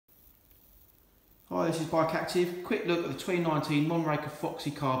Hi, this is Bikeactive. Quick look at the 2019 Mondraker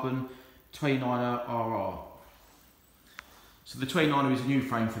Foxy Carbon 29er RR. So the 29er is a new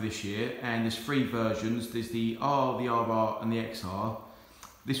frame for this year, and there's three versions. There's the R, the RR and the XR.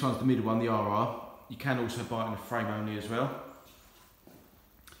 This one's the middle one, the RR. You can also buy it in a frame only as well.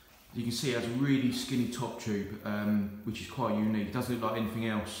 You can see it has a really skinny top tube, which is quite unique. It doesn't look like anything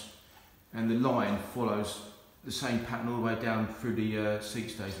else. And the line follows the same pattern all the way down through the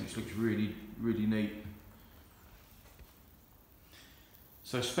seat stays, which looks really neat.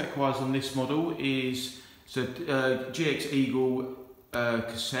 So spec-wise on this model is GX Eagle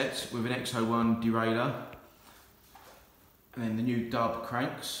cassette with an X01 derailleur, and then the new dub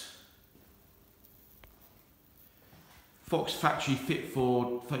cranks. Fox factory fit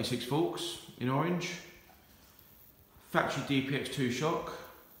for 36 forks in orange. Factory DPX2 shock.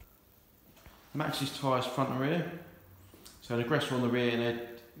 Maxxis tyres front and rear. So an aggressor on the rear and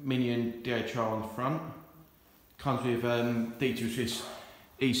a Minion DHR on the front. Comes with D2 Swiss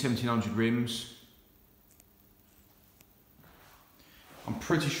E1700 rims. I'm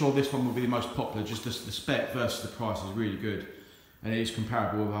pretty sure this one will be the most popular, just the spec versus the price is really good. And it is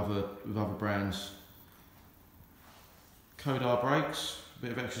comparable with other brands. Kodar brakes, a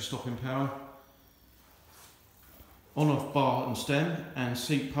bit of extra stopping power. On-off bar and stem, and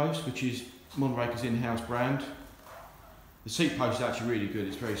seat post, which is Mondraker's in-house brand. The seat post is actually really good,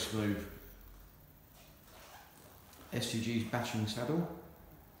 it's very smooth. STG's bashing saddle.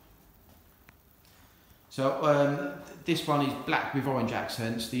 So this one is black with orange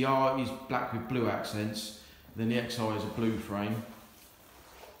accents, the R is black with blue accents, then the XR is a blue frame.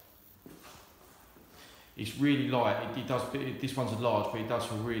 It's really light, this one's a large, but it does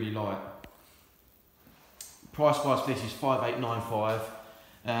feel really light. Price wise for this is 5895.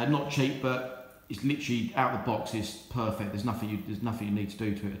 Not cheap, but it's literally out of the box, it's perfect. There's nothing you need to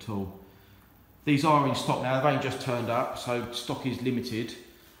do to it at all. These are in stock now, they've only just turned up, so stock is limited.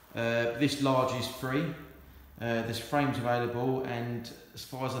 This large is free. There's frames available, and as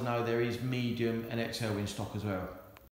far as I know, there is medium and XL in stock as well.